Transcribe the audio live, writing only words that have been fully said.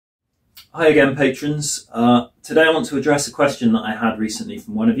Hi again, patrons. Today I want to address a question that I had recently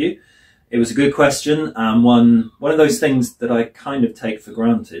from one of you. It was a good question and one of those things that I kind of take for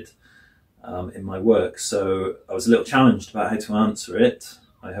granted in my work. So I was a little challenged about how to answer it.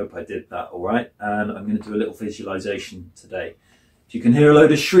 I hope I did that all right. And I'm going to do a little visualization today. If you can hear a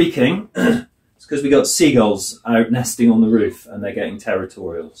load of shrieking, it's because we got seagulls out nesting on the roof and they're getting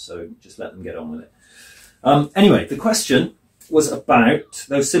territorial. So just let them get on with it. Anyway, the question was about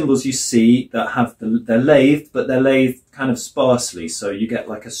those cymbals you see that have they're lathed, but they're lathed kind of sparsely, so you get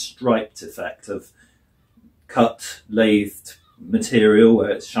like a striped effect of cut lathed material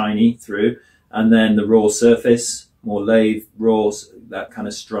where it's shiny through, and then the raw surface, more lathed, raw, that kind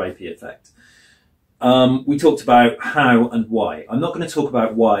of stripy effect. We talked about how and why. I'm not going to talk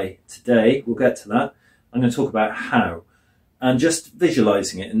about why today, we'll get to that. I'm going to talk about how, and just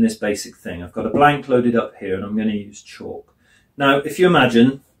visualizing it in this basic thing. I've got a blank loaded up here and I'm going to use chalk. Now, if you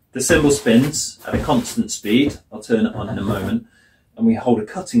imagine the cymbal spins at a constant speed, I'll turn it on in a moment, and we hold a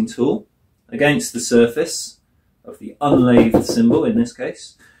cutting tool against the surface of the unlathed cymbal in this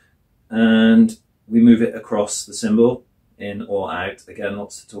case, and we move it across the cymbal, in or out. Again,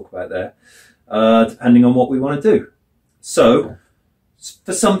 lots to talk about there, depending on what we want to do. So,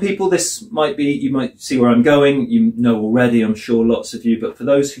 for some people this might be, you might see where I'm going, you know already, I'm sure lots of you, but for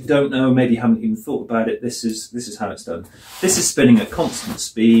those who don't know, maybe haven't even thought about it, this is how it's done. This is spinning at constant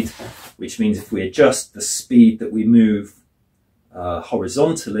speed, which means if we adjust the speed that we move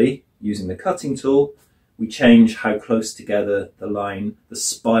horizontally using the cutting tool, we change how close together the line, the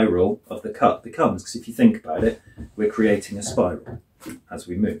spiral of the cut becomes. Because if you think about it, we're creating a spiral as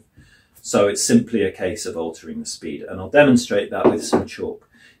we move. So it's simply a case of altering the speed, and I'll demonstrate that with some chalk.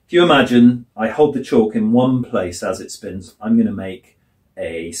 If you imagine I hold the chalk in one place as it spins, I'm going to make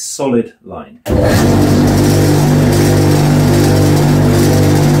a solid line.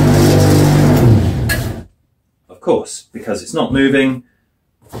 Of course, because it's not moving,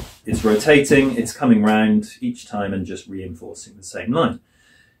 it's rotating, it's coming round each time and just reinforcing the same line.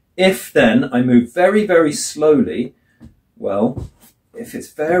 If then I move very, very slowly, well, if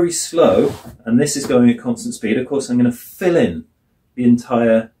it's very slow, and this is going at constant speed, of course I'm going to fill in the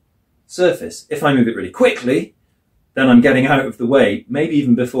entire surface. If I move it really quickly, then I'm getting out of the way, maybe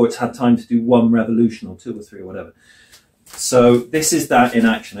even before it's had time to do one revolution or two or three or whatever. So this is that in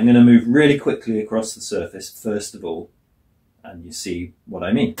action. I'm going to move really quickly across the surface first of all, and you see what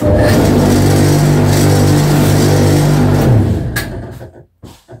I mean.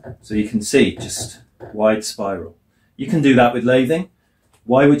 So you can see just wide spiral. You can do that with lathing.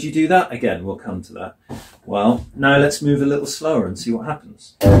 Why would you do that? Again, we'll come to that. Well, now let's move a little slower and see what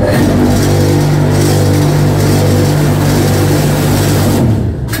happens.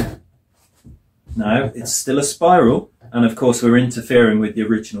 Now, it's still a spiral, and of course we're interfering with the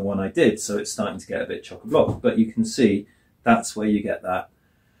original one I did, so it's starting to get a bit chock-a-block, but you can see that's where you get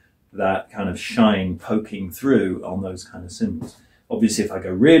that kind of shine poking through on those kind of cymbals. Obviously, if I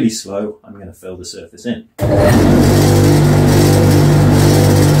go really slow, I'm going to fill the surface in.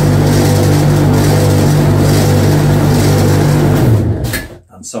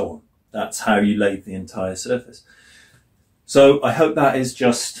 And so on. That's how you lathe the entire surface. So I hope that is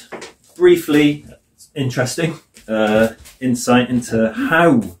just briefly interesting insight into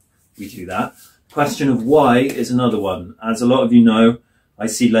how we do that. Question of why is another one. As a lot of you know, I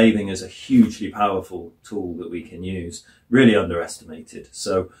see lathing as a hugely powerful tool that we can use, really underestimated.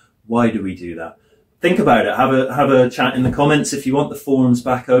 So why do we do that? Think about it. Have a chat in the comments if you want the forums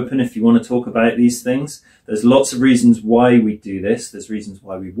back open, if you want to talk about these things. There's lots of reasons why we do this. There's reasons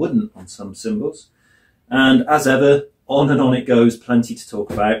why we wouldn't on some cymbals. And as ever, on and on it goes, plenty to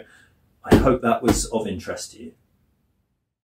talk about. I hope that was of interest to you.